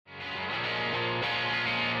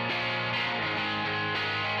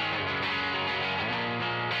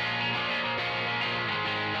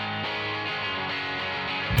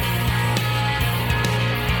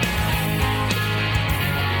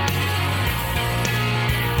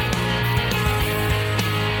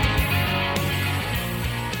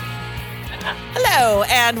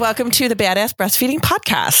and welcome to the Badass Breastfeeding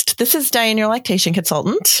Podcast. This is Diane, your lactation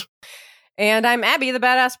consultant. And I'm Abby, the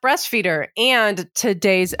Badass Breastfeeder. And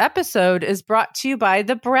today's episode is brought to you by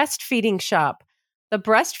The Breastfeeding Shop. The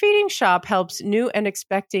Breastfeeding Shop helps new and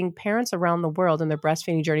expecting parents around the world in their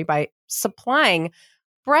breastfeeding journey by supplying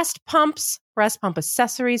breast pumps, breast pump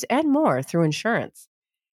accessories, and more through insurance.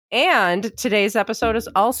 And today's episode is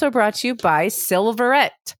also brought to you by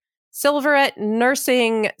Silverette. Silver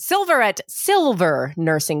nursing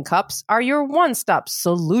cups are your one-stop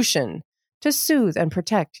solution to soothe and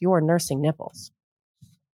protect your nursing nipples.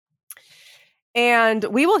 And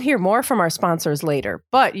we will hear more from our sponsors later,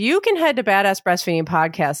 but you can head to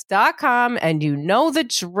badassbreastfeedingpodcast.com and you know the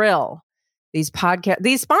drill. These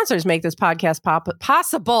sponsors make this podcast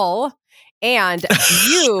possible. And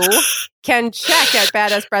you can check at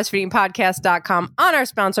badassbreastfeedingpodcast.com on our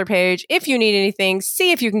sponsor page if you need anything.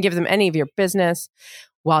 See if you can give them any of your business.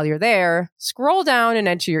 While you're there, scroll down and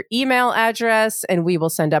enter your email address, and we will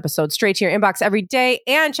send episodes straight to your inbox every day.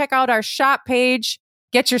 And check out our shop page.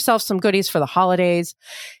 Get yourself some goodies for the holidays.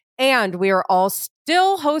 And we are all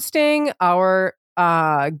still hosting our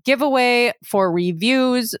giveaway for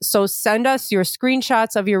reviews. So send us your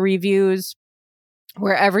screenshots of your reviews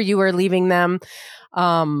wherever you are leaving them,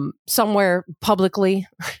 somewhere publicly.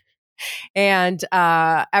 And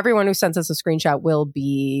everyone who sends us a screenshot will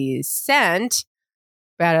be sent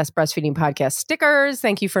Badass Breastfeeding Podcast stickers.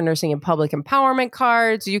 Thank you for nursing and public empowerment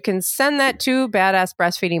cards. You can send that to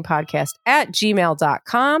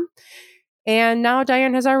badassbreastfeedingpodcast@gmail.com. And now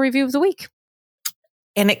Diane has our review of the week.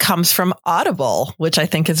 And it comes from Audible, which I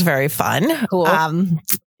think is very fun. Cool.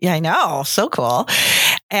 Yeah, I know. So cool.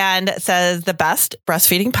 And it says the best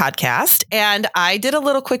breastfeeding podcast. And I did a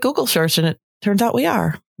little quick Google search and it turns out we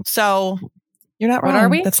are. So you're not wrong. What are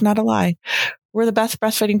we? That's not a lie. We're the best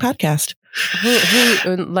breastfeeding podcast.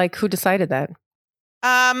 Who decided that?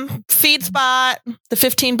 FeedSpot, the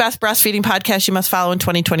 15 best breastfeeding podcasts you must follow in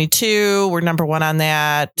 2022. We're number one on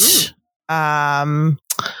that.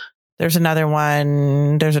 There's another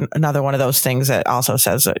one. There's another one of those things that also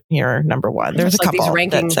says that you're number one. There's a couple these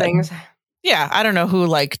ranking things. Yeah, I don't know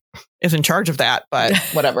who is in charge of that, but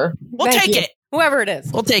whatever. We'll take it. Whoever it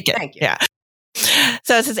is. We'll take it. Thank you. Yeah.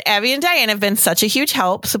 So it says, Abby and Diane have been such a huge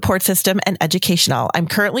help, support system, and educational. I'm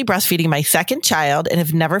currently breastfeeding my second child and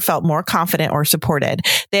have never felt more confident or supported.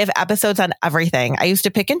 They have episodes on everything. I used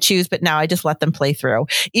to pick and choose, but now I just let them play through.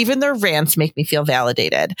 Even their rants make me feel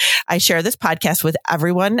validated. I share this podcast with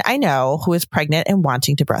everyone I know who is pregnant and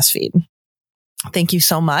wanting to breastfeed. Thank you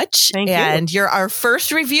so much. Thank you. And you're our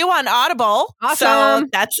first review on Audible. Awesome. So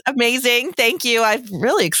that's amazing. Thank you. I'm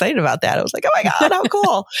really excited about that. I was like, oh my God, how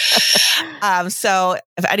cool. So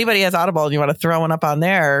if anybody has Audible and you want to throw one up on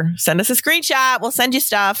there, send us a screenshot. We'll send you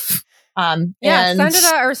stuff. Send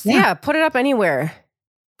it up put it up anywhere.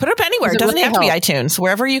 Put it up anywhere. It doesn't have to be iTunes.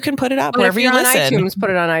 Wherever you can put it up, wherever you listen. iTunes, put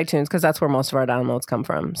it on iTunes because that's where most of our downloads come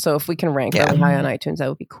from. So if we can rank really high on iTunes, that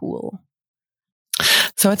would be cool.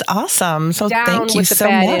 So it's awesome. So down thank you with the so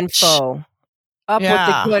bad much. info. Up with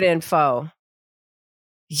the good info.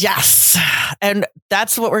 Yes. And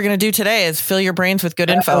that's what we're going to do today is fill your brains with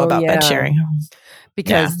good info about bed sharing.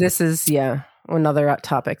 Because this is, another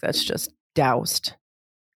topic that's just doused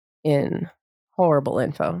in horrible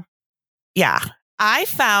info. Yeah. I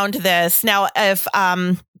found this. Now, if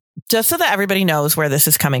just so that everybody knows where this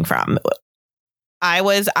is coming from, I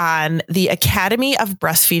was on the Academy of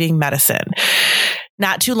Breastfeeding Medicine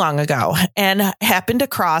not too long ago and happened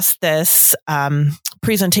across this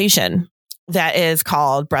presentation that is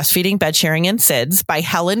called Breastfeeding, Bed Sharing, and SIDS by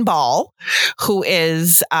Helen Ball, who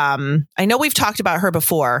is, I know we've talked about her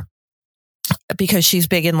before because she's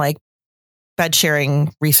big in bed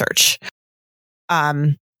sharing research.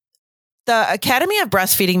 The Academy of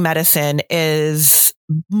Breastfeeding Medicine is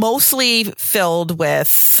mostly filled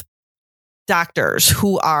with doctors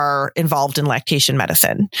who are involved in lactation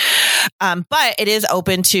medicine. But it is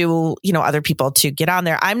open to, other people to get on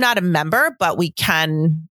there. I'm not a member, but we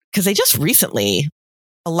can, because they just recently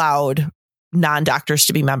allowed non-doctors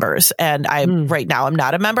to be members. And right now I'm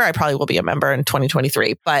not a member. I probably will be a member in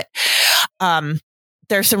 2023, but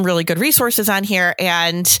there's some really good resources on here.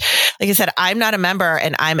 And like I said, I'm not a member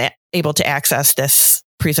and I'm able to access this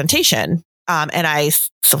presentation. And I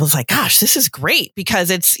was like, gosh, this is great because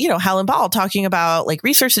it's, Helen Ball talking about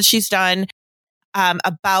research that she's done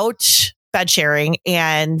about bed sharing.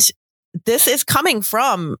 And this is coming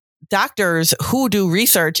from doctors who do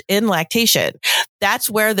research in lactation. That's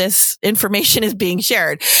where this information is being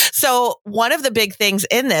shared. So one of the big things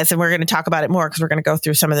in this, and we're going to talk about it more because we're going to go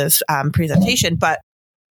through some of this presentation, but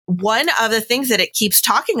one of the things that it keeps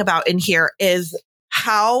talking about in here is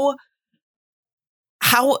how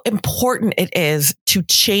how important it is to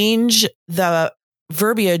change the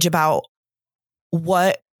verbiage about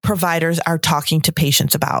what providers are talking to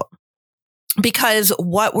patients about. Because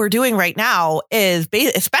what we're doing right now is,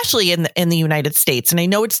 especially in the United States, and I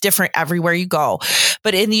know it's different everywhere you go,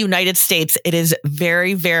 but in the United States, it is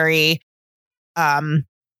very, very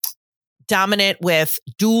dominant with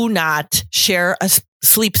do not share a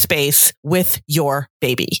sleep space with your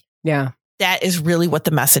baby. Yeah. That is really what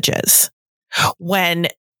the message is. When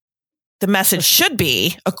the message should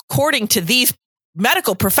be, according to these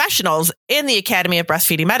medical professionals in the Academy of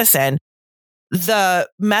Breastfeeding Medicine, the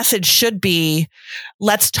message should be,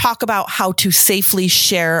 let's talk about how to safely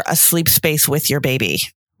share a sleep space with your baby.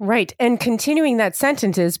 Right. And continuing that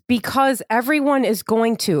sentence is because everyone is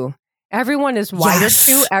going to. Everyone is wired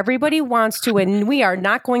to. Everybody wants to. And we are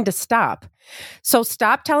not going to stop. So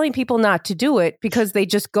stop telling people not to do it because they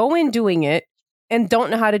just go in doing it and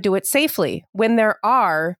don't know how to do it safely when there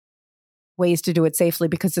are ways to do it safely,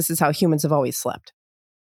 because this is how humans have always slept.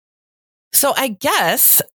 So I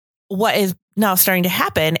guess what is now starting to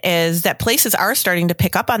happen is that places are starting to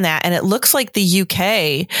pick up on that. And it looks like the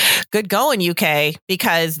UK, good going UK,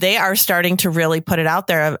 because they are starting to really put it out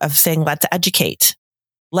there of saying, let's educate.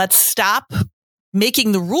 Let's stop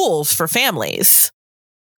making the rules for families,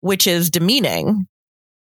 which is demeaning.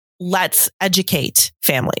 Let's educate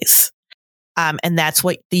families. And that's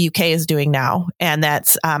what the UK is doing now. And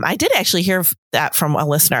that's, I did actually hear that from a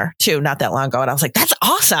listener too, not that long ago. And I was like, that's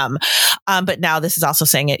awesome. But now this is also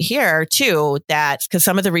saying it here too, that because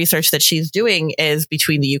some of the research that she's doing is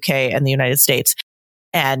between the UK and the United States.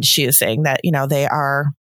 And she is saying that, they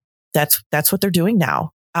are, that's what they're doing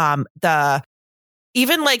now.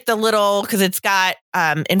 Even like the little, cause it's got,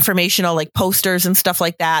 informational like posters and stuff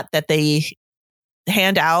like that they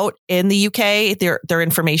hand out in the UK, their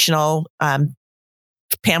informational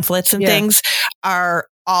pamphlets and things are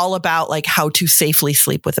all about like how to safely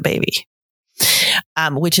sleep with a baby,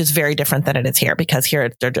 which is very different than it is here, because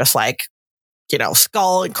here they're just like,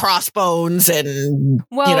 skull and crossbones and,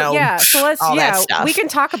 So let's, that stuff. We can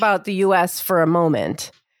talk about the US for a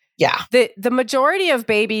moment. Yeah. The majority of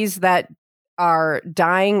babies that are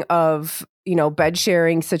dying of, bed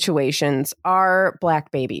sharing situations are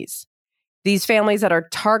Black babies. These families that are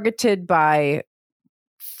targeted by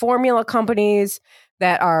formula companies,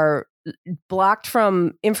 that are blocked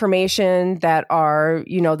from information, that are,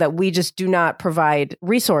 that we just do not provide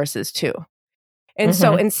resources to. And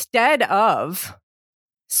so instead of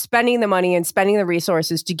spending the money and spending the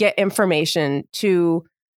resources to get information to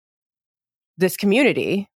this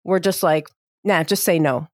community, we're just like, nah, just say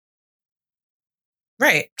no.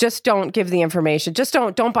 Right. Just don't give the information. Just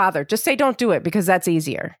don't bother. Just say don't do it, because that's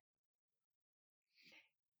easier.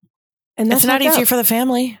 And that's it's not easier for the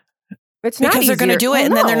family. It's not because they're going to do it,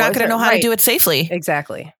 and then they're not going to know how to do it safely.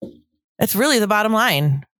 Exactly. That's really the bottom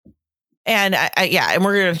line. And and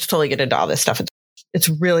we're going to totally get into all this stuff. It's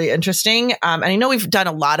really interesting. And I know we've done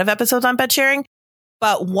a lot of episodes on bed sharing,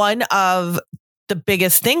 but one of the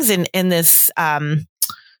biggest things in this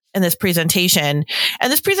presentation,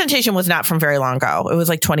 and this presentation was not from very long ago. It was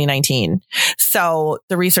like 2019. So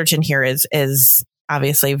the research in here is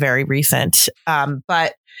obviously very recent.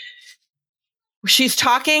 But she's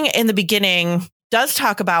talking in the beginning, does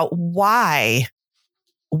talk about why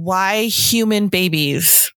human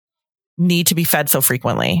babies need to be fed so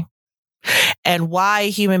frequently, and why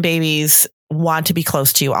human babies want to be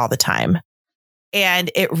close to you all the time.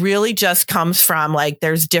 And it really just comes from like,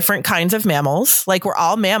 there's different kinds of mammals, like we're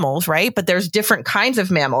all mammals, right? But there's different kinds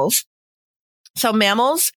of mammals. So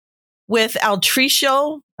mammals with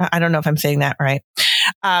altricial, I don't know if I'm saying that right.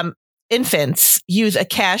 Infants use a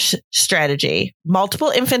cache strategy. Multiple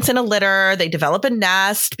infants in a litter. They develop a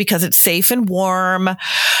nest because it's safe and warm.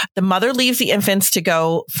 The mother leaves the infants to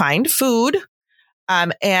go find food.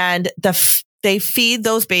 And they feed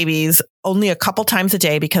those babies only a couple times a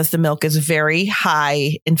day because the milk is very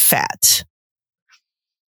high in fat.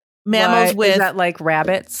 Mammals is that like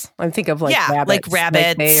rabbits? I think of like rabbits. Like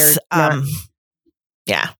rabbits.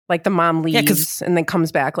 Like the mom leaves and then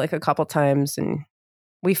comes back like a couple times. And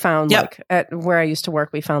we found like at where I used to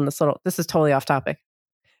work, we found this is totally off topic.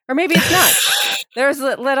 Or maybe it's not. There's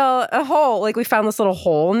a hole, like we found this little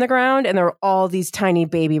hole in the ground, and there were all these tiny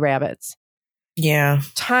baby rabbits. Yeah.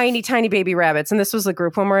 Tiny, tiny baby rabbits. And this was the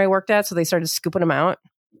group home where I worked at. So they started scooping them out.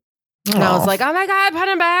 And I was like, oh my God,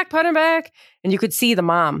 put him back. And you could see the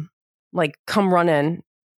mom like come running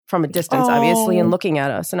from a distance, obviously, and looking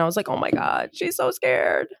at us. And I was like, oh my God, she's so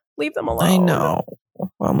scared. Leave them alone. I know.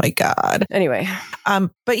 Oh my God. Anyway.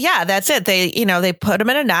 But yeah, that's it. They put them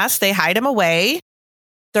in a nest. They hide them away.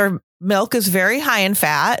 They're milk is very high in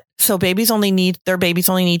fat. So their babies only need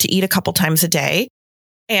to eat a couple times a day.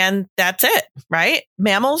 And that's it, right?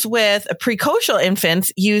 Mammals with precocial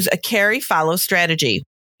infants use a carry-follow strategy.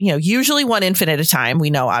 Usually one infant at a time. We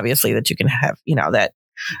know, obviously, that you can have, that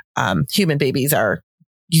human babies are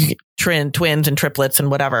twins and triplets and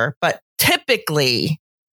whatever. But typically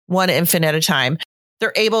one infant at a time.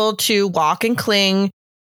 They're able to walk and cling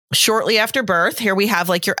shortly after birth. Here we have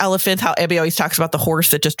like your elephant, how Abby always talks about the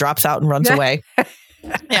horse that just drops out and runs away.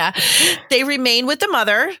 Yeah. They remain with the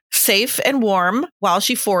mother, safe and warm while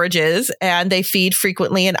she forages, and they feed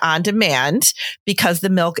frequently and on demand because the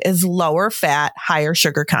milk is lower fat, higher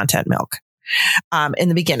sugar content milk, in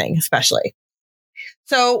the beginning, especially.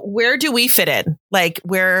 So where do we fit in? Like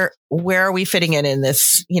where are we fitting in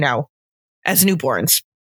this, as newborns?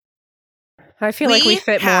 I feel like we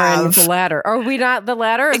fit more in the latter. Are we not the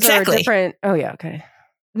latter? Is exactly. there a different? Oh yeah. Okay.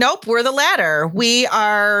 Nope. We're the latter. We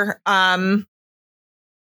are the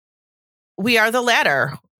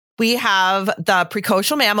latter. We have the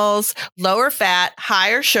precocial mammals, lower fat,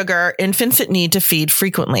 higher sugar, infants that need to feed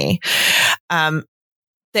frequently.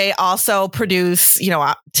 They also produce,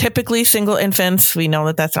 typically single infants. We know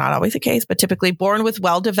that that's not always the case, but typically born with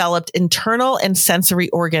well-developed internal and sensory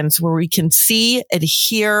organs where we can see and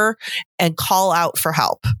hear and call out for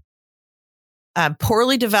help.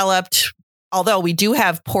 Although we do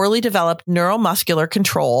have poorly developed neuromuscular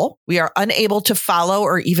control, we are unable to follow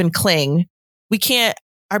or even cling.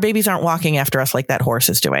 Our babies aren't walking after us like that horse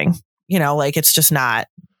is doing. It's just not.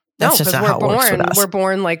 That's just not how it works with us. We're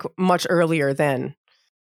born like much earlier than.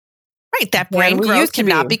 Right. That brain growth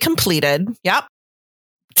cannot be completed. Yep.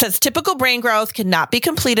 It says typical brain growth cannot be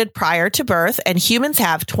completed prior to birth, and humans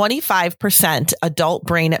have 25% adult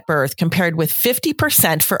brain at birth compared with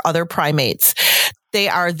 50% for other primates. They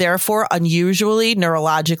are therefore unusually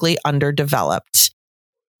neurologically underdeveloped.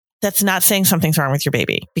 That's not saying something's wrong with your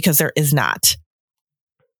baby, because there is not.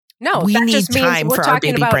 No, we need time for our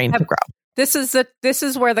baby brain to grow. This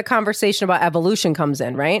is where the conversation about evolution comes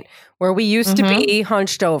in, right? Where we used to be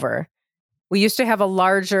hunched over. We used to have a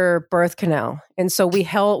larger birth canal. And so we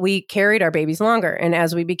carried our babies longer. And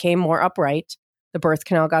as we became more upright, the birth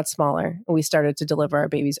canal got smaller and we started to deliver our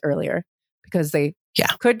babies earlier because they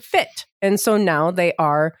could fit. And so now they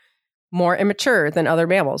are more immature than other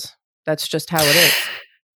mammals. That's just how it is.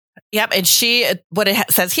 Yep. And what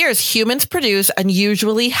it says here is humans produce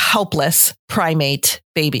unusually helpless primate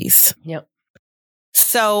babies. Yep.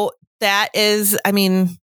 So that is,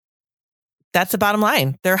 that's the bottom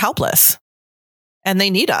line. They're helpless and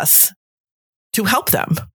they need us to help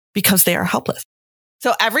them because they are helpless.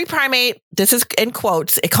 So every primate, this is in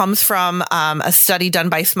quotes, it comes from a study done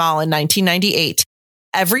by Small in 1998.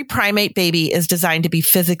 Every primate baby is designed to be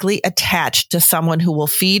physically attached to someone who will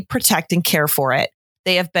feed, protect, and care for it.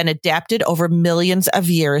 They have been adapted over millions of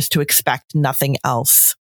years to expect nothing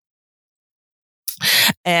else.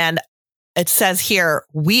 And it says here,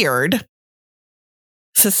 weird.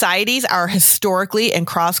 Societies are historically and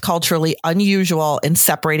cross-culturally unusual in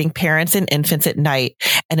separating parents and infants at night,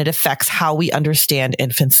 and it affects how we understand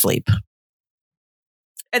infant sleep.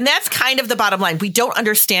 And that's kind of the bottom line. We don't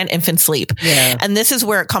understand infant sleep. Yeah. And this is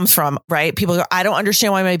where it comes from, right? People go, I don't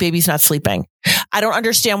understand why my baby's not sleeping. I don't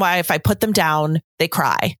understand why if I put them down, they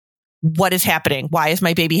cry. What is happening? Why does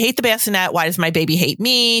my baby hate the bassinet? Why does my baby hate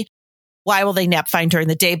me? Why will they nap fine during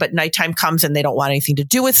the day, but nighttime comes and they don't want anything to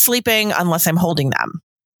do with sleeping unless I'm holding them?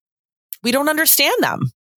 We don't understand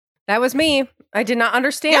them. That was me. I did not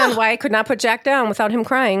understand why I could not put Jack down without him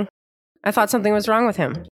crying. I thought something was wrong with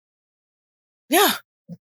him. Yeah.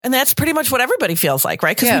 And that's pretty much what everybody feels like,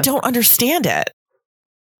 right? Because we don't understand it.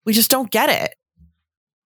 We just don't get it.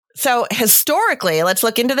 So historically, let's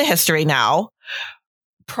look into the history now.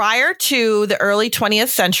 Prior to the early 20th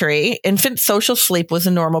century, infant social sleep was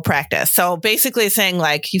a normal practice. So basically saying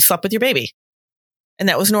like you slept with your baby and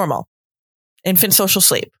that was normal. Infant social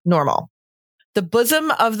sleep, normal. The bosom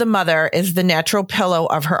of the mother is the natural pillow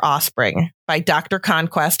of her offspring by Dr.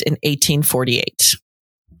 Conquest in 1848.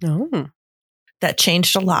 Oh. That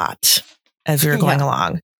changed a lot as we were going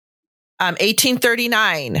along.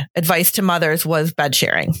 1839, advice to mothers was bed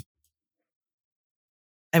sharing.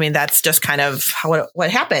 That's just kind of what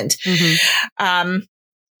happened. Mm-hmm.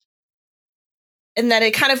 And then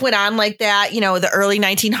it kind of went on like that. The early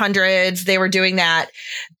 1900s, they were doing that,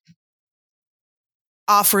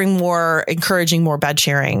 encouraging more bed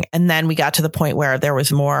sharing. And then we got to the point where there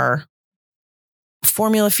was more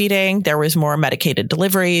formula feeding, there was more medicated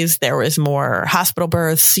deliveries, there was more hospital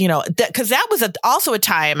births, because that was also a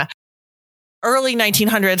time, early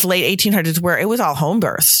 1900s, late 1800s, where it was all home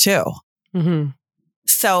births too. Mm-hmm.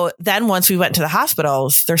 So then once we went to the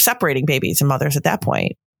hospitals, they're separating babies and mothers at that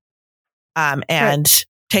point. And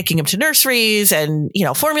taking them to nurseries and,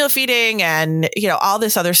 formula feeding and, all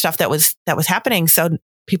this other stuff that was happening. So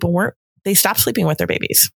people they stopped sleeping with their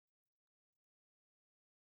babies.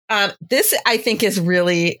 This I think is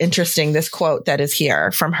really interesting. This quote that is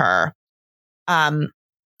here from her.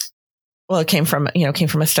 It came from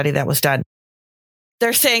a study that was done.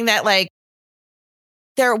 They're saying that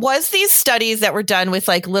there was these studies that were done with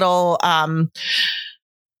little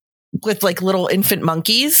infant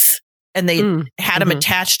monkeys, and they had them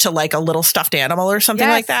attached to a little stuffed animal or something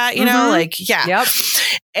like that, Yep.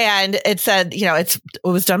 And it said, it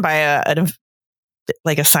was done by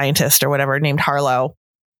a scientist or whatever named Harlow.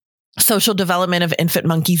 Social development of infant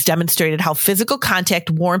monkeys demonstrated how physical contact,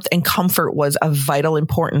 warmth, and comfort was of vital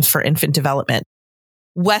importance for infant development.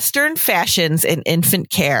 Western fashions in infant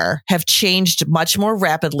care have changed much more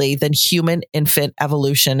rapidly than human infant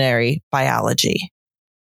evolutionary biology.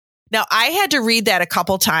 Now, I had to read that a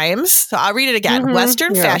couple times, so I'll read it again.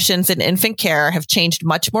 Western fashions in infant care have changed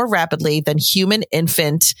much more rapidly than human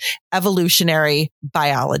infant evolutionary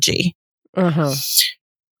biology.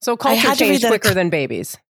 So culture changed quicker than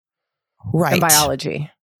babies. Right. And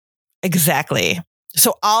biology. Exactly.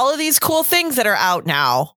 So all of these cool things that are out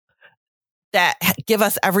now that give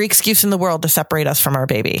us every excuse in the world to separate us from our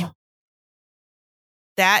baby,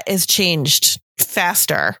 that is changed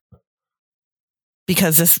faster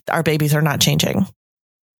because our babies are not changing.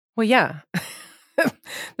 Well, yeah.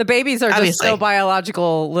 The babies are just still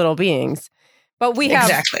biological little beings. But we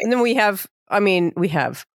have, and then we have, I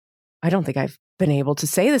don't think I've been able to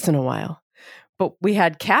say this in a while, but we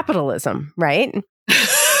had capitalism, right?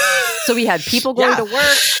 So we had people going to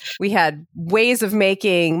work. We had ways of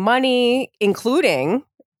making money, including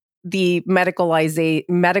the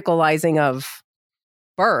medicalizing of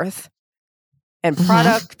birth and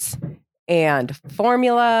products and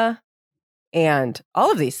formula and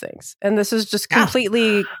all of these things. And this is just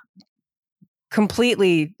completely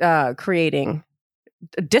creating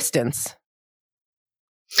a distance.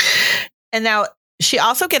 And now she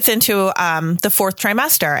also gets into the fourth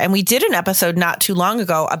trimester. And we did an episode not too long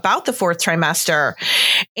ago about the fourth trimester,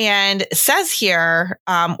 and says here,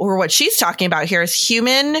 or what she's talking about here, is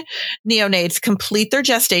human neonates complete their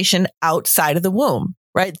gestation outside of the womb,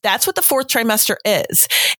 right? That's what the fourth trimester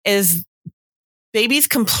is babies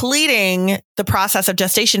completing the process of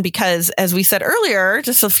gestation, because as we said earlier,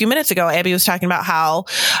 just a few minutes ago, Abby was talking about how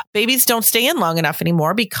babies don't stay in long enough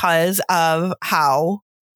anymore because of how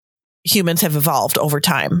humans have evolved over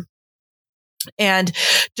time. And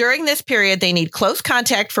during this period, they need close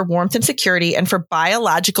contact for warmth and security and for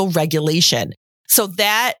biological regulation. So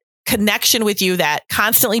that connection with you, that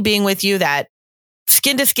constantly being with you, that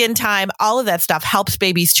skin to skin time, all of that stuff helps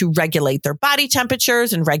babies to regulate their body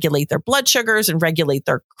temperatures and regulate their blood sugars and regulate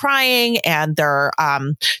their crying and their,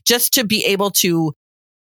 just to be able to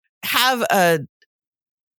have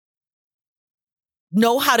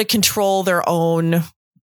know how to control their own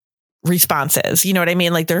responses. You know what I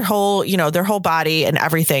mean? Their whole body and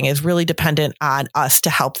everything is really dependent on us to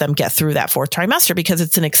help them get through that fourth trimester, because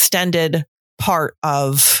it's an extended part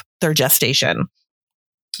of their gestation.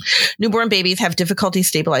 Newborn babies have difficulty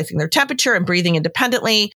stabilizing their temperature and breathing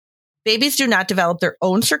independently. Babies do not develop their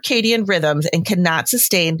own circadian rhythms and cannot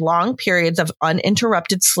sustain long periods of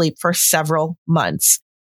uninterrupted sleep for several months.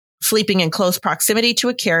 Sleeping in close proximity to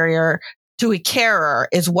a carer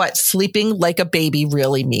is what sleeping like a baby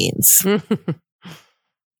really means.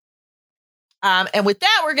 And with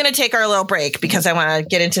that, we're going to take our little break because I want to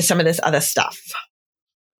get into some of this other stuff.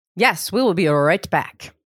 Yes, we will be right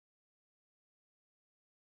back.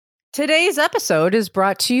 Today's episode is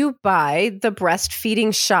brought to you by The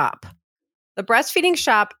Breastfeeding Shop. The Breastfeeding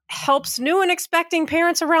Shop helps new and expecting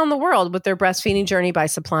parents around the world with their breastfeeding journey by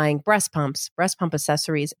supplying breast pumps, breast pump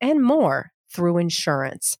accessories, and more through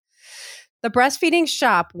insurance. The Breastfeeding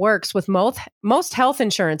Shop works with most health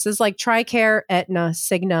insurances like TRICARE, Aetna,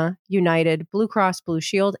 Cigna, United, Blue Cross Blue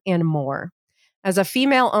Shield, and more. As a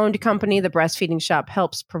female-owned company, the Breastfeeding Shop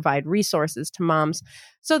helps provide resources to moms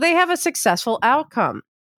so they have a successful outcome.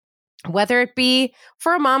 Whether it be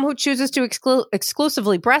for a mom who chooses to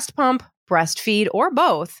exclusively breast pump, breastfeed, or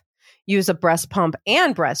both, use a breast pump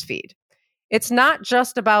and breastfeed. It's not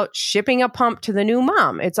just about shipping a pump to the new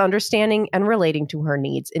mom. It's understanding and relating to her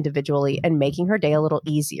needs individually and making her day a little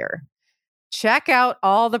easier. Check out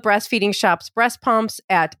all the Breastfeeding Shop's breast pumps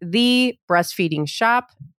at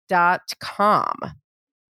thebreastfeedingshop.com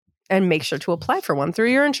and make sure to apply for one through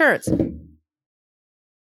your insurance.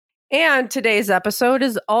 And today's episode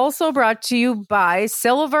is also brought to you by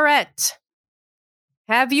Silverette.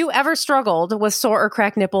 Have you ever struggled with sore or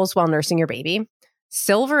cracked nipples while nursing your baby?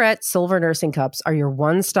 Silverette Silver Nursing Cups are your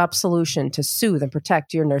one-stop solution to soothe and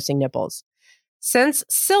protect your nursing nipples. Since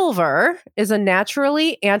silver is a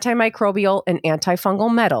naturally antimicrobial and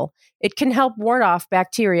antifungal metal, it can help ward off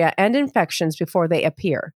bacteria and infections before they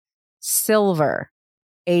appear. Silver,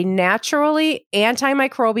 a naturally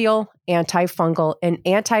antimicrobial, antifungal, and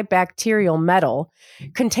antibacterial metal,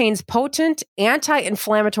 contains potent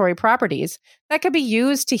anti-inflammatory properties that can be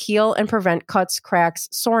used to heal and prevent cuts, cracks,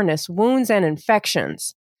 soreness, wounds, and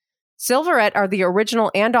infections. Silverette are the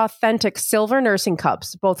original and authentic silver nursing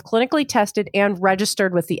cups, both clinically tested and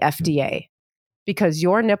registered with the FDA, because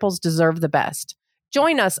your nipples deserve the best.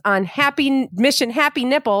 Join us on Happy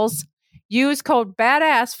Nipples. Use code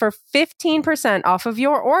BADASS for 15% off of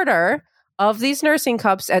your order of these nursing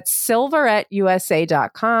cups at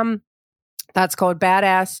silveretteusa.com. That's code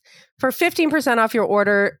BADASS for 15% off your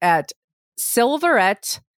order at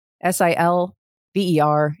Silverette,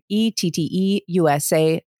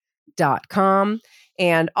 SILVERETTEUSA.com.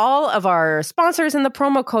 And all of our sponsors and the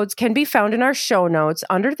promo codes can be found in our show notes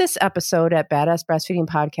under this episode at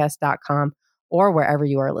badassbreastfeedingpodcast.com or wherever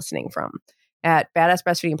you are listening from. At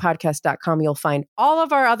badassbreastfeedingpodcast.com, you'll find all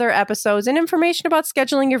of our other episodes and information about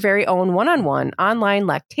scheduling your very own one-on-one online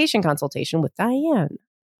lactation consultation with Diane.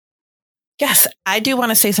 Yes, I do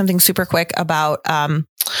want to say something super quick about the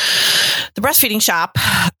breastfeeding shop.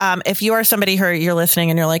 If you are somebody who you're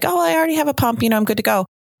listening and you're like, oh, I already have a pump, I'm good to go.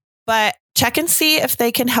 But check and see if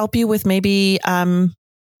they can help you with maybe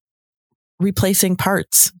replacing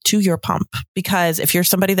parts to your pump. Because if you're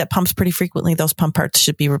somebody that pumps pretty frequently, those pump parts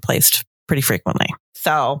should be replaced pretty frequently.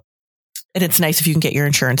 So, and it's nice if you can get your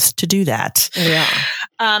insurance to do that. Yeah.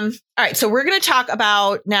 All right. So we're going to talk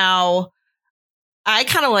about now. I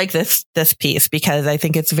kind of like this piece because I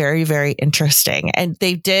think it's very, very interesting. And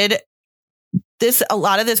they did a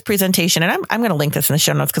lot of this presentation, and I'm going to link this in the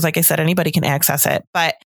show notes because, like I said, anybody can access it.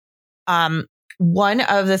 But one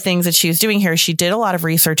of the things that she was doing here, she did a lot of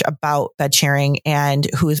research about bed sharing and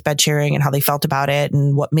who is bed sharing and how they felt about it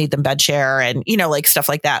and what made them bed share and, like stuff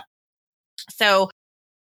like that. So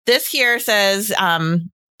this here says,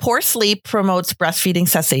 poor sleep promotes breastfeeding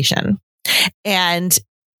cessation. And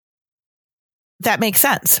that makes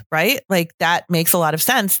sense, right? Like that makes a lot of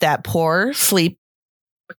sense that poor sleep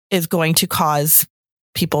is going to cause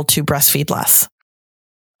people to breastfeed less.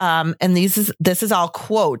 And this is all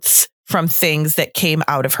quotes from things that came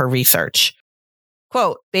out of her research.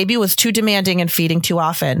 Quote, baby was too demanding and feeding too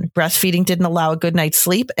often. Breastfeeding didn't allow a good night's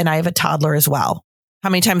sleep. And I have a toddler as well. How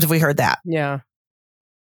many times have we heard that? Yeah.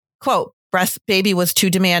 Quote, baby was too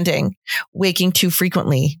demanding, waking too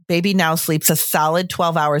frequently. Baby now sleeps a solid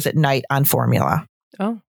 12 hours at night on formula.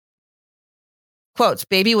 Oh. Quotes,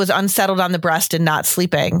 baby was unsettled on the breast and not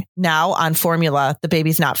sleeping. Now on formula, the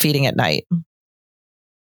baby's not feeding at night.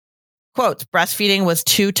 Quotes, breastfeeding was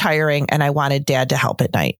too tiring and I wanted dad to help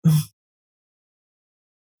at night.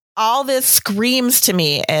 All this screams to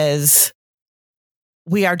me is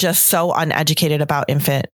we are just so uneducated about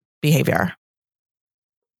infant behavior.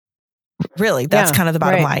 Really, that's kind of the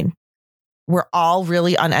bottom line. We're all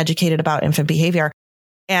really uneducated about infant behavior.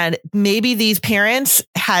 And maybe these parents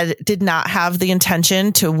did not have the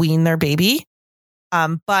intention to wean their baby,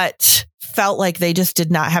 but felt like they just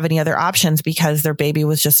did not have any other options because their baby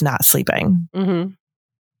was just not sleeping. Mm-hmm.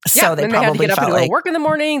 So they probably had to get up and go like to work in the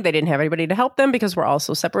morning. They didn't have anybody to help them because we're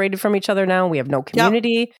also separated from each other now. We have no community.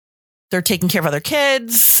 Yep. They're taking care of other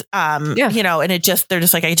kids, and they're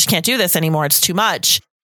just like, I just can't do this anymore. It's too much.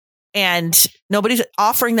 And nobody's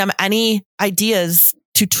offering them any ideas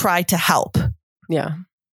to try to help. Yeah.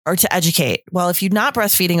 Or to educate. Well, if you're not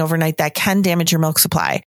breastfeeding overnight, that can damage your milk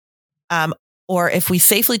supply. Or if we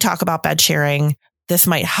safely talk about bed sharing, this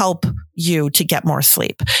might help you to get more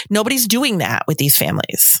sleep. Nobody's doing that with these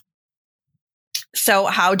families. So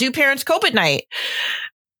how do parents cope at night?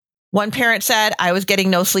 One parent said, I was getting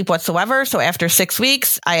no sleep whatsoever. So after 6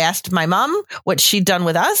 weeks, I asked my mom what she'd done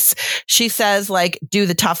with us. She says, like, do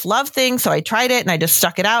the tough love thing. So I tried it and I just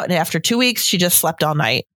stuck it out. And after 2 weeks, she just slept all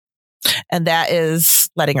night. And that is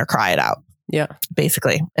letting her cry it out. Yeah.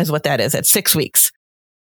 Basically is what that is at 6 weeks.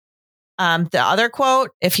 The other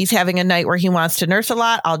quote, if he's having a night where he wants to nurse a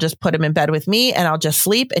lot, I'll just put him in bed with me and I'll just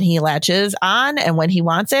sleep and he latches on and when he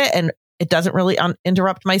wants it, and it doesn't really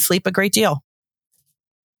interrupt my sleep a great deal.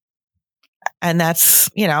 And that's,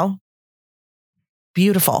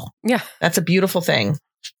 beautiful. Yeah. That's a beautiful thing.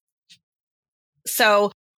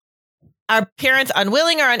 So are parents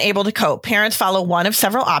unwilling or unable to cope? Parents follow one of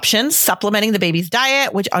several options: supplementing the baby's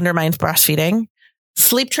diet, which undermines breastfeeding,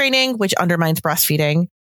 sleep training, which undermines breastfeeding,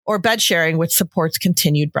 or bed sharing, which supports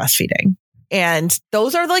continued breastfeeding. And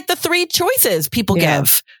those are like the three choices people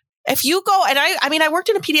give. If you go, and I mean, I worked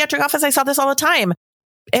in a pediatric office. I saw this all the time.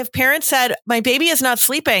 If parents said, my baby is not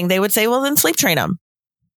sleeping, they would say, well, then sleep train them.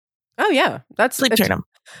 Oh, yeah. That's Sleep train them.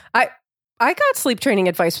 I got sleep training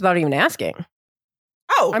advice without even asking.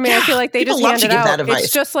 Oh, I mean, I feel like they People just love hand to it give out. that advice.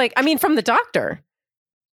 It's just like, I mean, from the doctor.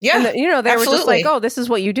 Yeah. And they were just absolutely. like, oh, this is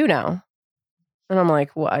what you do now. And I'm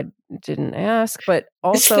like, well, I didn't ask, but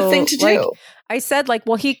also It's the thing to like, do. I said like,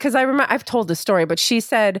 well, because I remember I've told this story, but she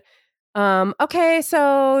said, okay,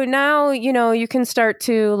 so now, you can start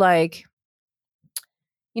to like,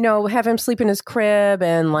 have him sleep in his crib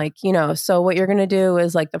and like, so what you're going to do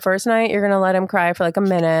is like the first night, you're going to let him cry for like a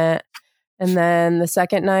minute. And then the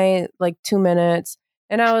second night, like 2 minutes.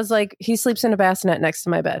 And I was like, he sleeps in a bassinet next to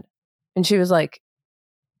my bed. And she was like,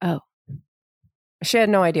 oh, she had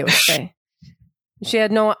no idea what to say. She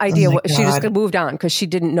had no idea she just moved on because she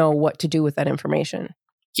didn't know what to do with that information.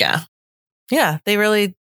 Yeah. Yeah. They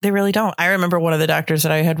really don't. I remember one of the doctors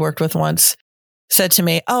that I had worked with once said to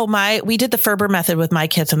me, oh, we did the Ferber method with my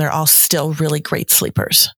kids and they're all still really great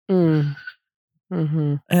sleepers.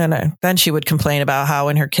 Mm-hmm. And then she would complain about how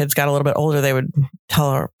when her kids got a little bit older, they would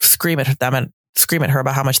tell her, scream at her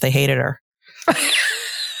about how much they hated her.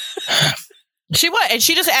 She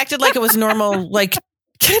just acted like it was normal, like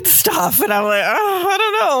kid stuff. And I'm like, oh, I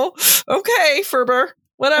don't know. Okay, Ferber,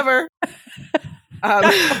 whatever.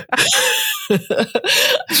 I'm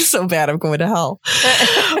so bad. I'm going to hell.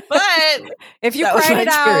 But if you cry it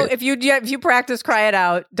out, if you practice cry it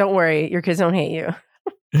out, don't worry, your kids don't hate you.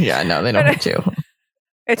 Yeah, no, they don't hate you.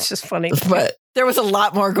 It's just funny. But there was a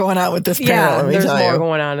lot more going on with this parent. Yeah, there's more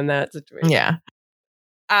going on in that situation. Yeah.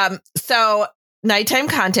 So nighttime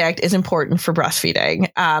contact is important for breastfeeding.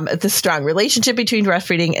 The strong relationship between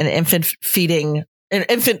breastfeeding and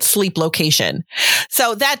infant sleep location.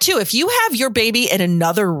 So that too, if you have your baby in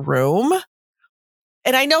another room,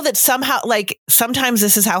 and I know that somehow, like sometimes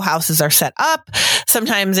this is how houses are set up.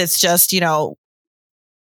 Sometimes it's just,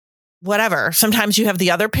 whatever. Sometimes you have the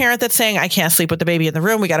other parent that's saying, I can't sleep with the baby in the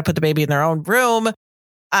room. We got to put the baby in their own room.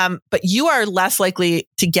 But you are less likely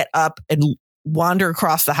to get up and wander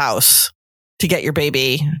across the house to get your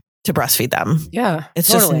baby to breastfeed them. Yeah.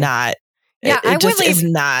 It's just not. Yeah, it just is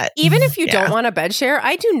not. Even if you don't want a bed share,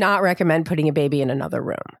 I do not recommend putting a baby in another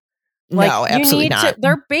room. Like, no, absolutely not.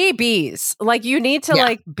 They're babies. Like you need to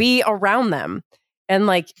like be around them and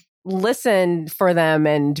like listen for them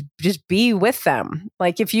and just be with them.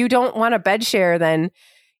 Like if you don't want a bed share, then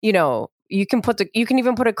you can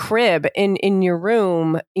even put a crib in your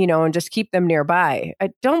room, and just keep them nearby.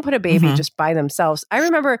 Don't put a baby just by themselves. I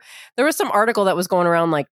remember there was some article that was going around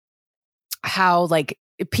like how like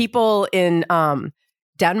people in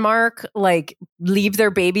Denmark like leave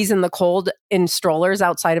their babies in the cold in strollers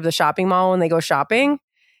outside of the shopping mall when they go shopping.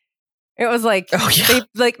 It was like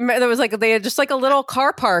they had just like a little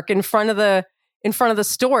car park in front of the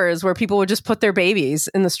stores where people would just put their babies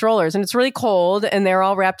in the strollers, and it's really cold and they're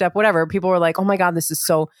all wrapped up, whatever. People were like, oh my God, this is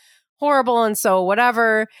so horrible and so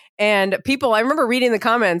whatever. And I remember reading the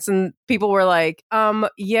comments and people were like,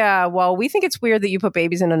 yeah, well, we think it's weird that you put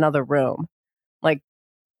babies in another room.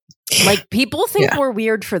 Like people think we're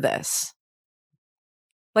weird for this.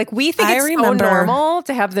 Like we think it's so normal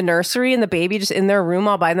to have the nursery and the baby just in their room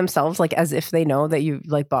all by themselves, like as if they know that you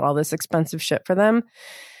like bought all this expensive shit for them.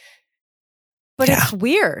 But it's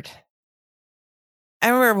weird. I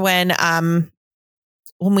remember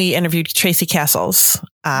when we interviewed Tracy Castles,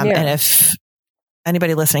 and if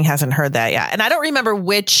anybody listening hasn't heard that yet, and I don't remember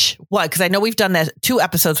because I know we've done 2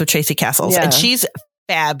 episodes with Tracy Castles, and she's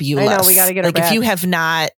fabulous. I know, we got to get her back. If you have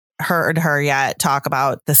not heard her yet talk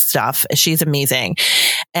about this stuff, she's amazing.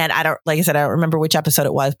 And I don't remember which episode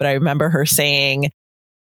it was, but I remember her saying,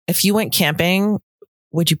 if you went camping,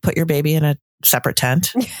 would you put your baby in a separate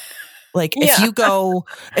tent? Like if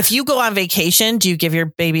you go on vacation, do you give your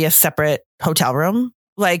baby a separate hotel room?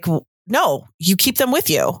 Like, no, you keep them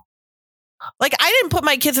with you. Like I didn't put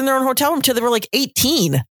my kids in their own hotel room till they were like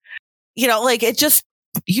 18. Like it just,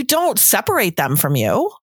 you don't separate them from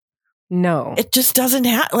you. No, it just doesn't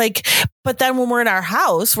have but then when we're in our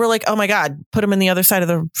house, we're like, oh my God, put them in the other side of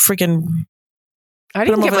the freaking. I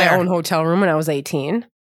didn't get my own hotel room when I was 18.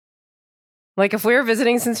 Like if we were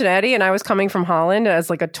visiting Cincinnati and I was coming from Holland as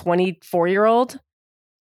like a 24-year-old,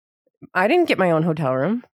 I didn't get my own hotel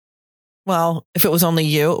room. Well, if it was only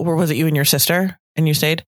you, or was it you and your sister and you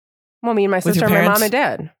stayed? Well, me and my sister and my mom and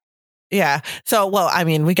dad. Yeah. So,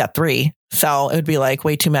 we got 3. So it would be like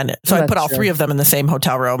way too many. So I put all 3 of them in the same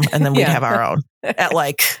hotel room and then we'd have our own at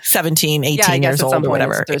like 17, 18 years old or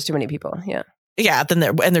whatever. There's too many people. Yeah. Yeah.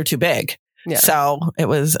 They're too big. Yeah. So it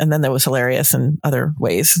was, and then there was hilarious in other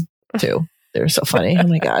ways too. They're so funny. Oh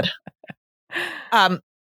my God.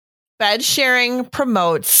 Bed sharing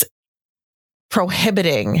promotes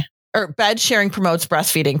breastfeeding.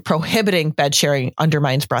 Prohibiting bed sharing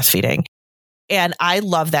undermines breastfeeding. And I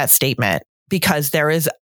love that statement because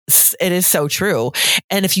it is so true.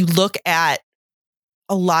 And if you look at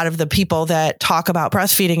a lot of the people that talk about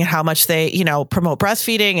breastfeeding and how much they, promote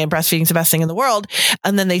breastfeeding and breastfeeding is the best thing in the world.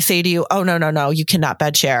 And then they say to you, oh, no, you cannot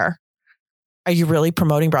bed share. Are you really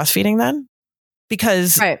promoting breastfeeding then?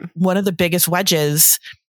 Because one of the biggest wedges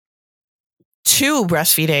to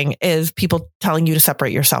breastfeeding is people telling you to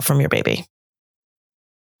separate yourself from your baby.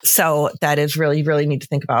 So that is really, really need to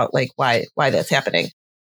think about like why that's happening.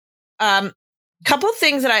 Couple of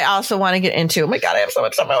things that I also want to get into. Oh my God, I have so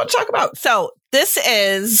much stuff I want to talk about. So this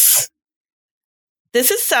is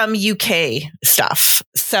some UK stuff.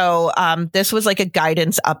 So this was like a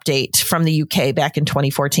guidance update from the UK back in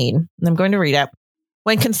 2014. And I'm going to read it.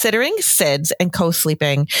 When considering SIDS and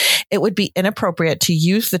co-sleeping, it would be inappropriate to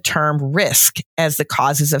use the term risk, as the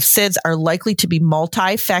causes of SIDS are likely to be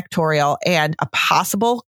multifactorial and a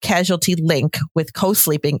possible casualty link with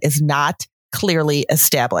co-sleeping is not clearly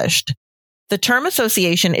established. The term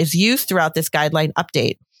association is used throughout this guideline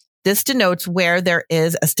update. This denotes where there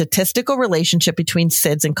is a statistical relationship between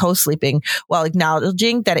SIDS and co-sleeping, while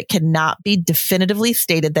acknowledging that it cannot be definitively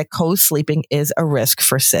stated that co-sleeping is a risk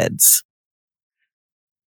for SIDS.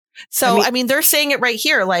 So, they're saying it right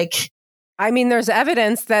here. There's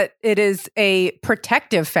evidence that it is a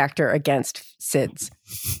protective factor against SIDS.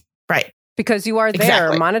 Right. Because you are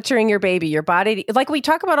there monitoring your baby, your body. Like we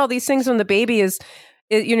talk about all these things when the baby is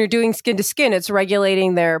you're doing skin to skin, it's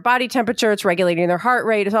regulating their body temperature, it's regulating their heart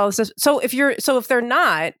rate, it's all this. So if they're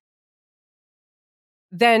not,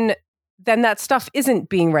 then that stuff isn't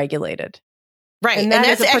being regulated. Right. And that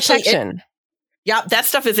is a protection. Yeah, that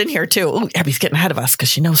stuff is in here too. Ooh, Abby's getting ahead of us because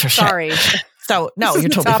she knows her shit. Sorry. So no, you're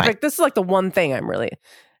totally fine. This is like the one thing I'm really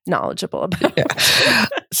knowledgeable about. Yeah.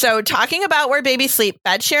 So talking about where babies sleep,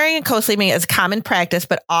 bed sharing and co-sleeping is common practice,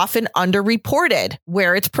 but often underreported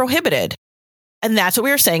where it's prohibited. And that's what we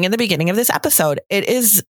were saying in the beginning of this episode. It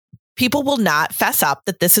is, people will not fess up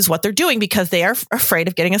that this is what they're doing because they are afraid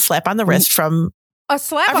of getting a slap on the wrist from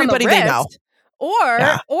everybody they know.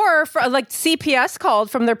 Or for, like CPS called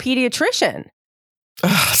from their pediatrician.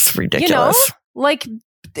 Oh, it's ridiculous.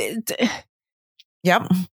 Yep.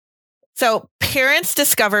 So parents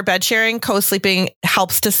discover bed sharing, co-sleeping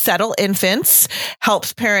helps to settle infants,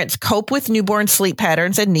 helps parents cope with newborn sleep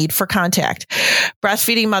patterns and need for contact.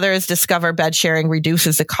 Breastfeeding mothers discover bed sharing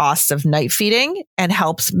reduces the costs of night feeding and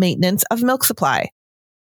helps maintenance of milk supply.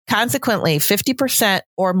 Consequently, 50%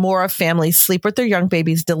 or more of families sleep with their young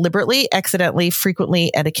babies deliberately, accidentally,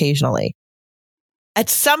 frequently, and occasionally. At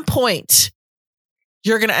some point,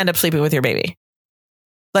 you're going to end up sleeping with your baby.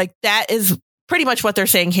 Like that is pretty much what they're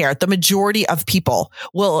saying here. The majority of people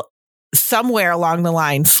will somewhere along the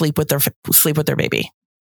line sleep with their baby,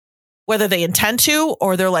 whether they intend to,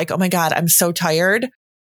 or they're like, oh my God, I'm so tired.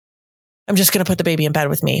 I'm just going to put the baby in bed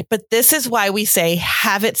with me. But this is why we say,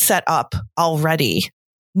 have it set up already.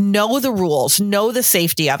 Know the rules, know the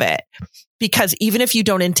safety of it, because even if you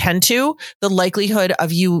don't intend to, the likelihood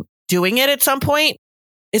of you doing it at some point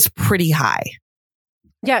is pretty high.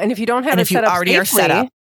 Yeah. And if you don't have it set up already safely, are set up.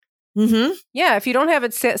 Mm-hmm. Yeah, if you don't have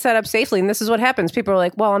it set up safely, and this is what happens, people are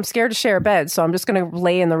like, well, I'm scared to share a bed, so I'm just going to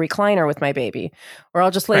lay in the recliner with my baby, or I'll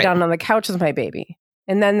just lay down on the couch with my baby.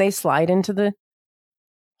 And then they slide into the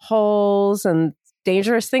holes and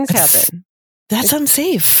dangerous things happen. That's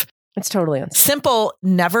unsafe. It's totally unsafe. Simple,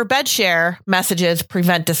 never bed share messages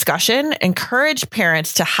prevent discussion, encourage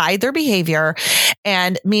parents to hide their behavior,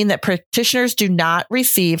 and mean that practitioners do not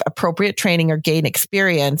receive appropriate training or gain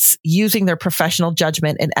experience using their professional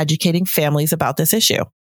judgment in educating families about this issue.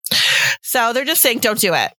 So they're just saying, don't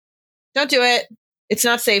do it. Don't do it. It's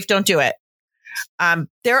not safe. Don't do it.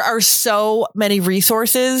 There are so many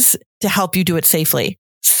resources to help you do it safely.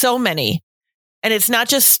 So many. And it's not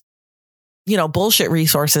just, bullshit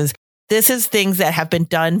resources. This is things that have been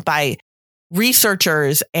done by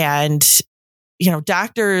researchers and,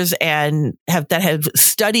 doctors and have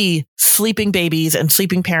studied sleeping babies and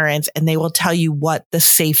sleeping parents, and they will tell you what the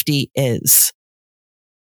safety is.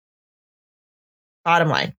 Bottom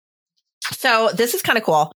line. So this is kind of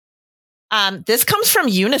cool. This comes from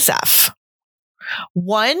UNICEF.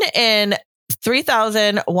 1 in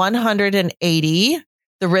 3,180,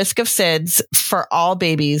 the risk of SIDS for all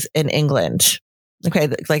babies in England. Okay,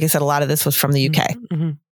 like I said, a lot of this was from the UK.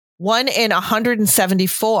 Mm-hmm. 1 in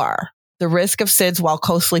 174, the risk of SIDS while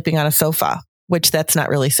co-sleeping on a sofa, which that's not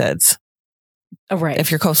really SIDS. Right.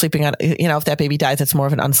 If you're co-sleeping on, if that baby dies, it's more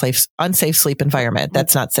of an unsafe sleep environment.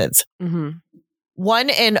 That's not SIDS. Mm-hmm. 1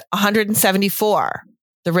 in 174,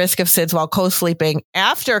 the risk of SIDS while co-sleeping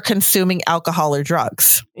after consuming alcohol or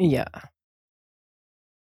drugs. Yeah.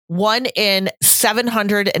 1 in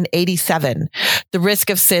 787, the risk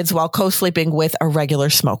of SIDS while co-sleeping with a regular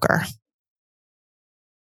smoker.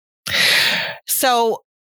 So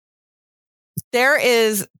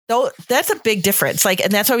that's a big difference.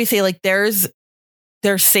 And that's why we say there's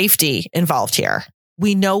safety involved here.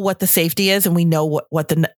 We know what the safety is, and we know what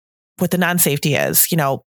the non-safety is.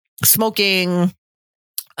 Smoking,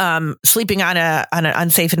 sleeping on an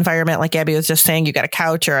unsafe environment, like Abby was just saying, you got a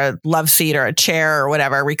couch or a love seat or a chair or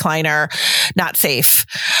whatever, recliner, not safe.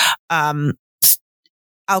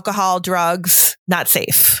 Alcohol, drugs, not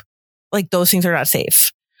safe. Those things are not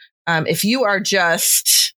safe. If you are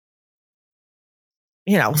just,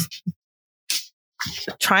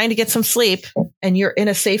 trying to get some sleep and you're in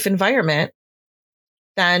a safe environment,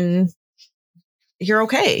 then you're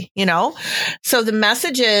okay, So the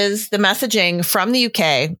messaging from the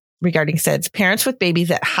UK regarding SIDS, parents with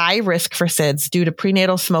babies at high risk for SIDS due to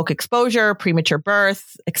prenatal smoke exposure, premature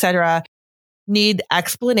birth, etc., need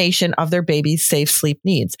explanation of their baby's safe sleep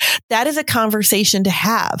needs. That is a conversation to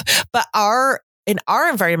have. But in our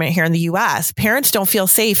environment here in the US, parents don't feel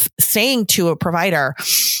safe saying to a provider,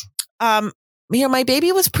 my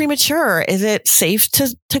baby was premature. Is it safe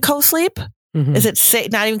to co-sleep? Mm-hmm. Is it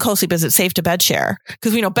safe? Not even co-sleep. Is it safe to bed share?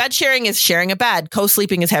 Because we know bed sharing is sharing a bed.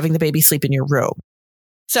 Co-sleeping is having the baby sleep in your room.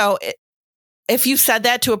 So if you said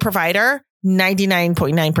that to a provider,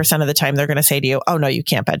 99.9% of the time, they're going to say to you, oh, no, you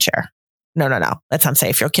can't bed share. No. That's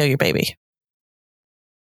unsafe. You'll kill your baby.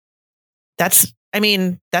 That's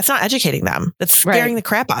not educating them. That's scaring the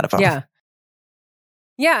crap out of them. Yeah.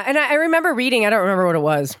 Yeah. And I remember reading, I don't remember what it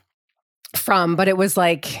was from, but it was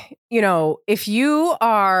if you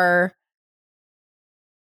are,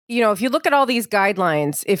 if you look at all these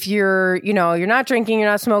guidelines, if you're, you're not drinking, you're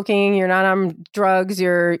not smoking, you're not on drugs,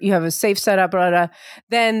 you have a safe setup, blah, blah,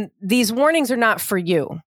 then these warnings are not for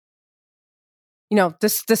you.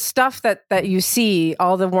 The stuff that you see,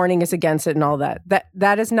 all the warning is against it and all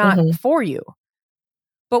that is not for you.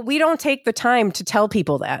 But we don't take the time to tell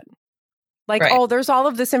people that. Oh, there's all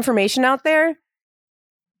of this information out there.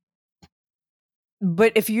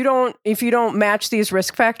 But if you don't match these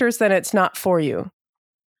risk factors, then it's not for you.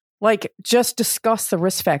 Just discuss the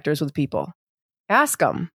risk factors with people. Ask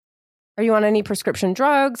them, are you on any prescription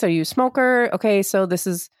drugs? Are you a smoker? Okay, so this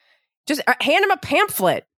is just hand them a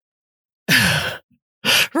pamphlet.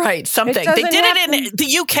 Right, something. They did it in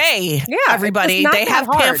the UK. Yeah, everybody. They have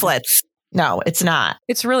pamphlets. No, it's not.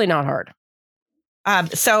 It's really not hard.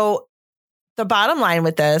 So the bottom line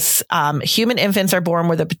with this, human infants are born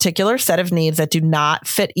with a particular set of needs that do not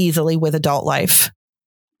fit easily with adult life.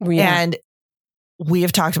 Yeah. And we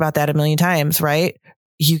have talked about that a million times, right?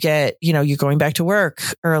 You get, you're going back to work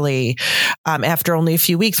early after only a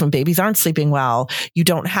few weeks when babies aren't sleeping well. You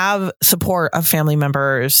don't have support of family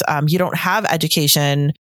members. You don't have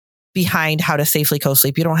education behind how to safely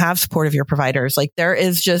co-sleep. You don't have support of your providers. There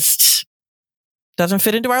is just doesn't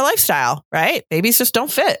fit into our lifestyle, right? Babies just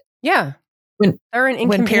don't fit. Yeah. When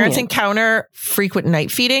parents encounter frequent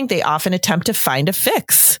night feeding, they often attempt to find a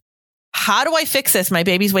fix. How do I fix this? My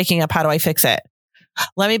baby's waking up. How do I fix it?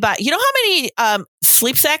 Let me buy. You know how many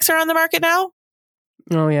sleep sacks are on the market now?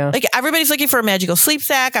 Oh, yeah. Everybody's looking for a magical sleep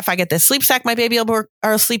sack. If I get this sleep sack, my baby will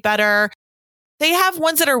sleep better. They have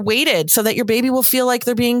ones that are weighted so that your baby will feel like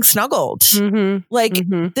they're being snuggled.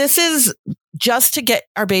 Mm-hmm. This is just to get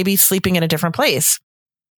our babies sleeping in a different place.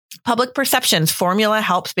 Public perceptions, formula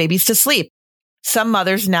helps babies to sleep. Some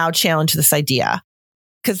mothers now challenge this idea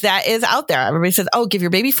because that is out there. Everybody says, oh, give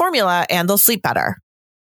your baby formula and they'll sleep better.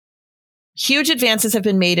 Huge advances have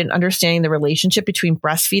been made in understanding the relationship between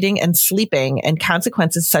breastfeeding and sleeping and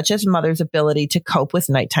consequences such as mothers' ability to cope with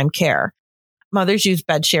nighttime care. Mothers use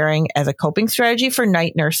bed sharing as a coping strategy for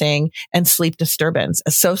night nursing and sleep disturbance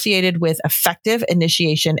associated with effective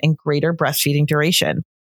initiation and greater breastfeeding duration.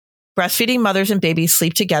 Breastfeeding mothers and babies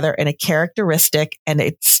sleep together in a characteristic and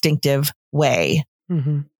instinctive way.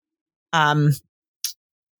 Mm-hmm.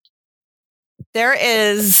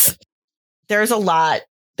 There's a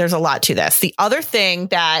lot to this. The other thing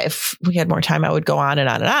that if we had more time, I would go on and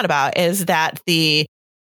on and on about is that the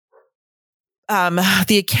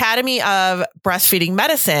Academy of Breastfeeding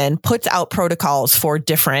Medicine puts out protocols for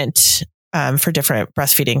different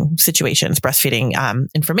breastfeeding situations, breastfeeding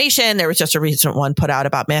information. There was just a recent one put out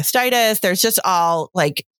about mastitis. There's just all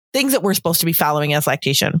things that we're supposed to be following as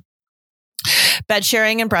lactation. Bed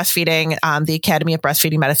sharing and breastfeeding, the Academy of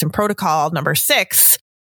Breastfeeding Medicine protocol number 6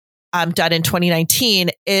 done in 2019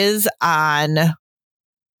 is on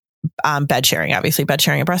bed sharing, obviously bed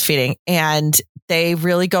sharing and breastfeeding. And they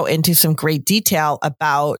really go into some great detail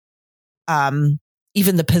about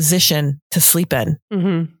even the position to sleep in,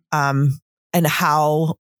 and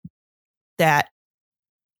how that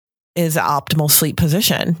is an optimal sleep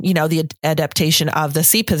position. You know, the adaptation of the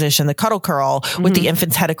C position, the cuddle curl, with the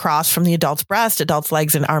infant's head across from the adult's breast. Adult's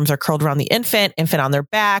legs and arms are curled around the infant on their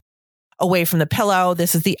back, away from the pillow.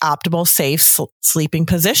 This is the optimal, safe sleeping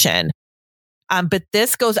position. But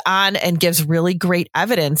this goes on and gives really great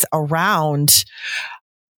evidence around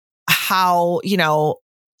how, you know,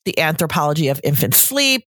 the anthropology of infant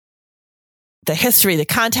sleep, the history, the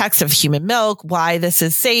context of human milk, why this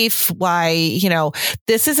is safe, why, you know,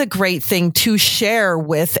 this is a great thing to share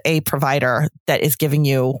with a provider that is giving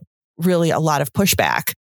you really a lot of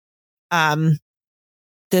pushback.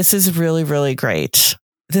 This is really, really great.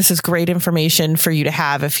 This is great information for you to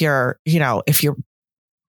have if you're, you know, if you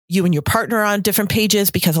and your partner are on different pages,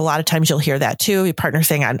 because a lot of times you'll hear that too. Your partner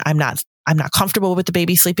saying, I'm not comfortable with the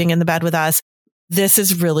baby sleeping in the bed with us. This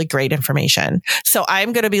is really great information. So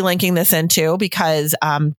I'm going to be linking this in too, because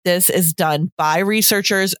this is done by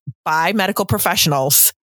researchers, by medical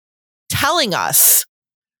professionals, telling us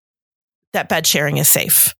that bed sharing is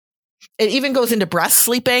safe. It even goes into breast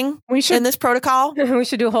sleeping in this protocol. We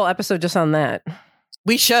should do a whole episode just on that.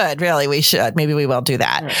 We should. Maybe we will do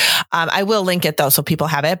that. Right. I will link it though, so people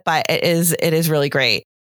have it, but it is really great.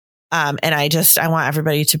 And I want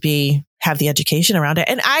everybody to have the education around it.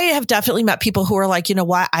 And I have definitely met people who are like, you know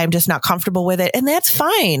what, I'm just not comfortable with it. And that's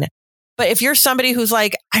fine. But if you're somebody who's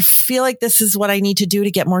like, I feel like this is what I need to do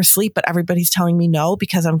to get more sleep, but everybody's telling me no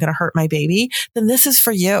because I'm going to hurt my baby, then this is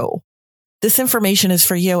for you. This information is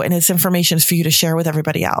for you, and this information is for you to share with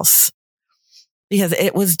everybody else, because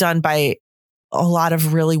it was done by a lot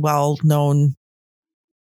of really well-known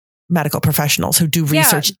medical professionals who do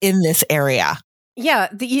research in this area. Yeah,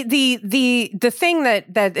 the thing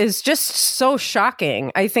that is just so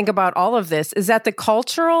shocking, I think, about all of this is that the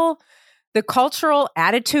cultural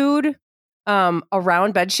attitude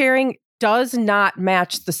around bed sharing does not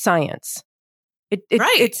match the science.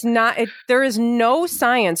 It's not. There is no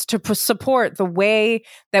science to support the way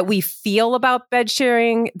that we feel about bed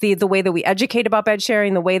sharing, the way that we educate about bed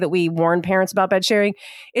sharing, the way that we warn parents about bed sharing.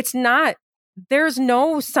 It's not. There's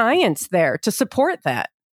no science there to support that.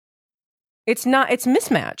 It's not. It's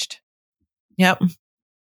mismatched. Yep.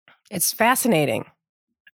 It's fascinating.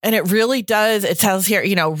 And it really does. It tells here,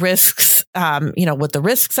 you know, risks, what the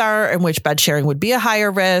risks are, and which bed sharing would be a higher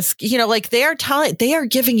risk. You know, like they are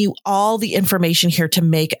giving you all the information here to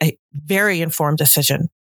make a very informed decision.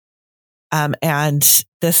 And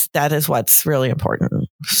that is what's really important.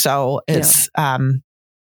 So it's, and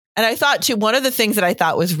I thought too, one of the things that I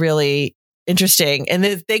thought was really interesting, and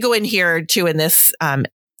they go in here too in this,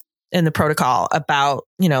 in the protocol about,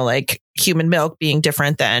 you know, like human milk being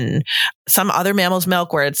different than some other mammals'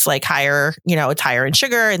 milk, where it's like higher, you know, it's higher in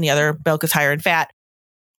sugar and the other milk is higher in fat.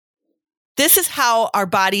 This is how our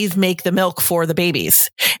bodies make the milk for the babies.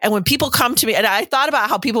 And when people come to me, and I thought about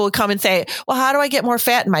how people would come and say, well, how do I get more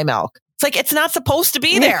fat in my milk? It's like, it's not supposed to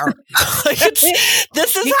be there.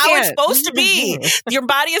 This is how it's supposed to be. Your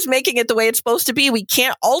body is making it the way it's supposed to be. We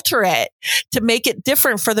can't alter it to make it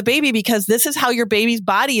different for the baby, because this is how your baby's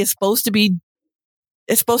body is supposed to be.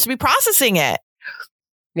 It's supposed to be processing it.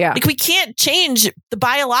 Yeah. Like we can't change the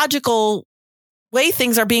biological way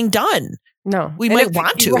things are being done. No. We might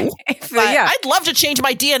want to. But I'd love to change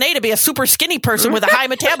my DNA to be a super skinny person with a high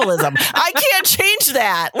metabolism. I can't change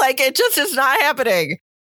that. Like it just is not happening.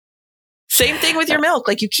 Same thing with your milk.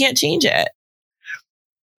 Like you can't change it.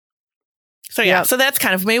 So so that's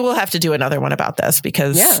kind of, maybe we'll have to do another one about this,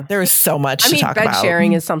 because there is so much to talk about. Bed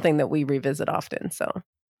sharing is something that we revisit often. So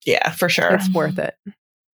yeah, for sure. It's worth it.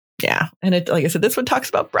 Yeah. And it, like I said, this one talks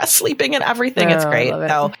about breast sleeping and everything. It's great.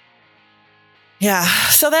 So yeah.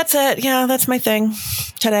 So that's it. Yeah. That's my thing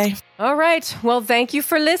today. All right. Well, thank you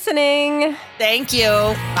for listening. Thank you.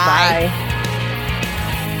 Bye.